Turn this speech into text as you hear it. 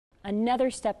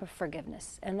another step of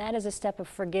forgiveness, and that is a step of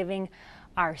forgiving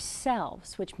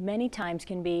ourselves, which many times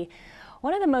can be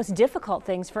one of the most difficult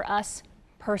things for us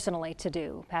personally to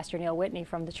do. Pastor Neal Whitney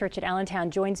from the church at Allentown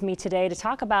joins me today to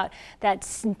talk about that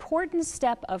important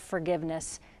step of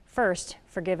forgiveness. First,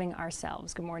 forgiving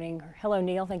ourselves. Good morning. Hello,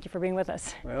 Neal. Thank you for being with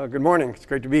us. Well, good morning. It's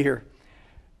great to be here.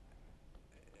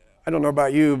 I don't know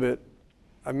about you, but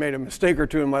I've made a mistake or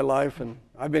two in my life, and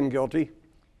I've been guilty.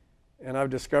 And I've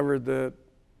discovered that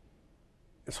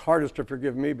it's hardest to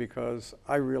forgive me because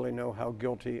I really know how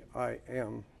guilty I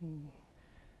am.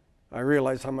 I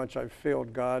realize how much I've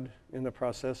failed God in the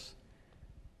process.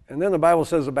 And then the Bible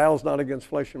says the battle's not against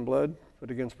flesh and blood,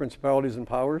 but against principalities and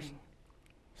powers.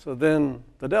 So then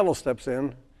the devil steps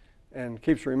in and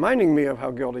keeps reminding me of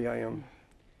how guilty I am.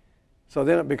 So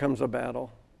then it becomes a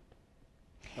battle,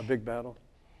 a big battle.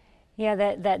 Yeah,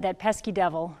 that pesky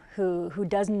devil who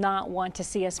does not want to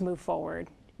see us move forward.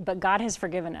 But God has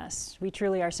forgiven us. We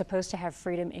truly are supposed to have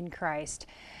freedom in Christ.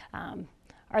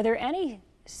 Are there any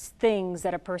things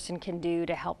that a person can do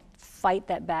to help fight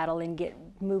that battle and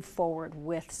move forward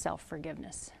with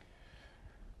self-forgiveness?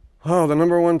 Oh, the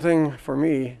number one thing for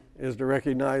me is to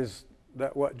recognize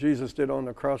that what Jesus did on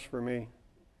the cross for me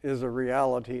is a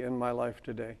reality in my life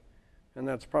today. And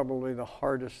that's probably the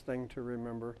hardest thing to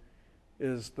remember,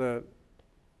 is that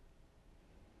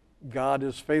God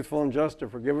is faithful and just to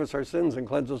forgive us our sins and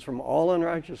cleanse us from all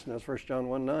unrighteousness, 1 John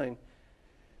 1:9.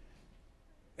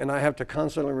 And I have to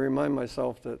constantly remind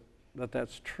myself that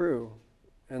that's true.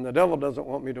 And the devil doesn't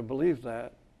want me to believe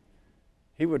that.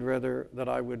 He would rather that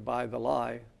I would buy the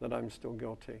lie that I'm still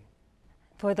guilty.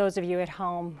 For those of you at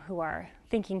home who are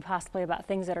thinking possibly about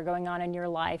things that are going on in your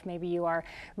life, maybe you are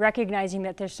recognizing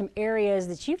that there's some areas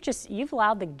that you've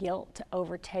allowed the guilt to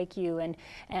overtake you,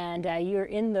 and you're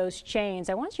in those chains.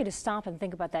 I want you to stop and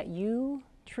think about that. You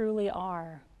truly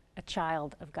are a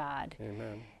child of God.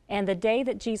 Amen. And the day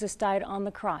that Jesus died on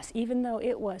the cross, even though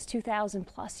it was 2,000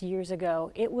 plus years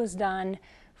ago, it was done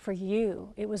for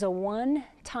you. It was a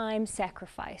one-time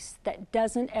sacrifice that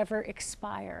doesn't ever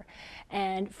expire.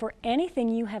 And for anything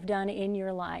you have done in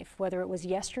your life, whether it was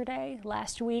yesterday,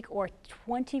 last week, or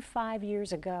 25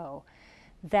 years ago,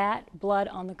 that blood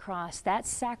on the cross, that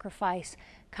sacrifice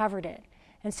covered it.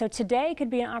 And so today could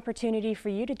be an opportunity for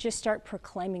you to just start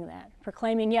proclaiming that.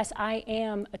 Proclaiming, yes, I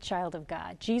am a child of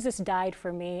God. Jesus died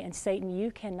for me, and Satan,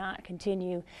 you cannot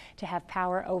continue to have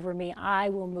power over me. I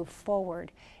will move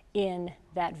forward in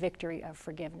that victory of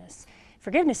forgiveness.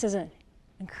 Forgiveness is an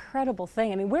incredible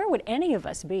thing. I mean, where would any of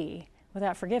us be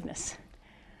without forgiveness?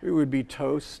 We would be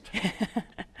toast.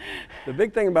 The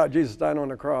big thing about Jesus dying on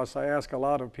the cross, I ask a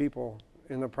lot of people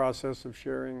in the process of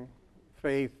sharing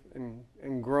faith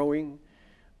and growing,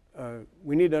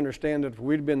 we need to understand that if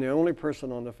we'd been the only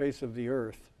person on the face of the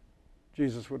earth,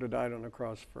 Jesus would have died on the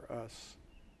cross for us.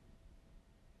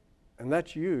 And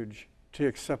that's huge, to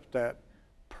accept that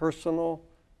personal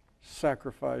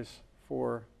sacrifice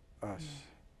for us.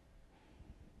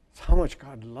 It's how much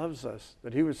God loves us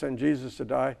that he would send Jesus to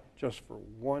die just for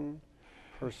one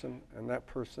person, and that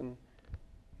person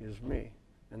is me,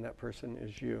 and that person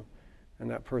is you, and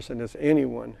that person is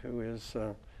anyone who is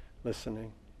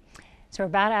listening. So we're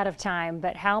about out of time,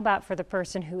 but how about for the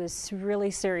person who is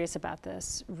really serious about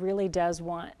this, really does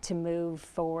want to move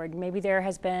forward? Maybe there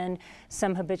has been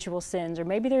some habitual sins, or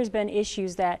maybe there's been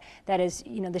issues that is,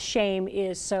 the shame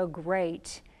is so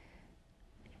great.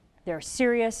 They're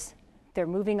serious, they're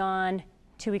moving on.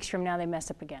 2 weeks from now, they mess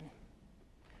up again.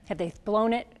 Have they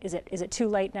blown it? Is it too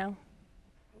late now?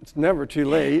 It's never too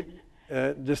late.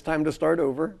 Just time to start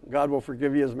over. God will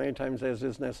forgive you as many times as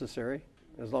is necessary,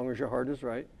 as long as your heart is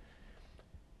right.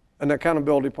 An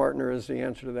accountability partner is the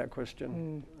answer to that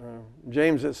question.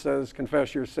 James, it says,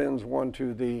 confess your sins one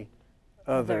to the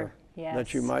other, yes,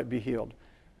 that you might be healed.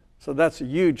 So that's a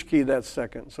huge key, that's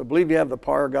second. So believe you have the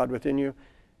power of God within you,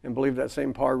 and believe that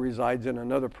same power resides in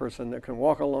another person that can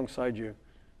walk alongside you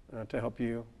to help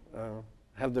you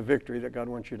have the victory that God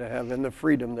wants you to have, and the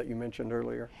freedom that you mentioned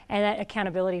earlier. And that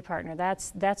accountability partner,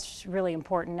 that's really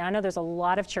important. Now, I know there's a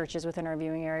lot of churches within our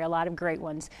viewing area, a lot of great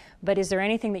ones, but is there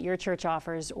anything that your church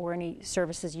offers or any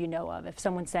services you know of? If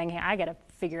someone's saying, hey, I got to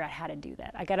figure out how to do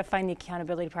that, I got to find the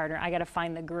accountability partner, I got to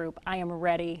find the group, I am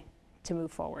ready to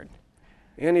move forward.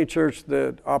 Any church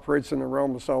that operates in the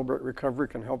realm of Celebrate Recovery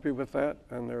can help you with that,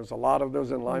 and there's a lot of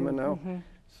those in Lyman now.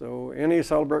 So any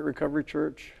Celebrate Recovery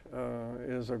church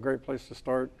is a great place to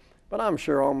start. But I'm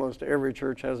sure almost every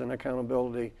church has an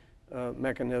accountability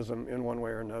mechanism in one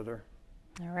way or another.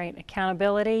 All right,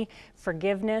 accountability,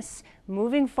 forgiveness,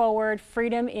 moving forward,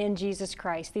 freedom in Jesus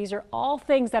Christ. These are all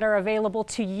things that are available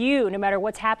to you no matter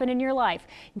what's happened in your life.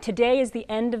 And today is the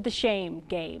end of the shame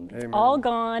game. It's all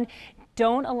gone.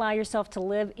 Don't allow yourself to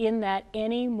live in that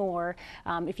anymore.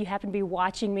 If you happen to be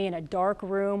watching me in a dark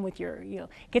room with your,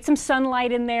 get some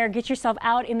sunlight in there, get yourself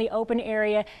out in the open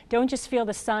area. Don't just feel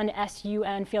the sun,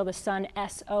 S-U-N, feel the sun,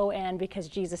 S-O-N, because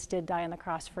Jesus did die on the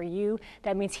cross for you.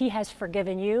 That means he has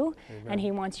forgiven you, and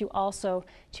he wants you also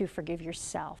to forgive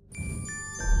yourself.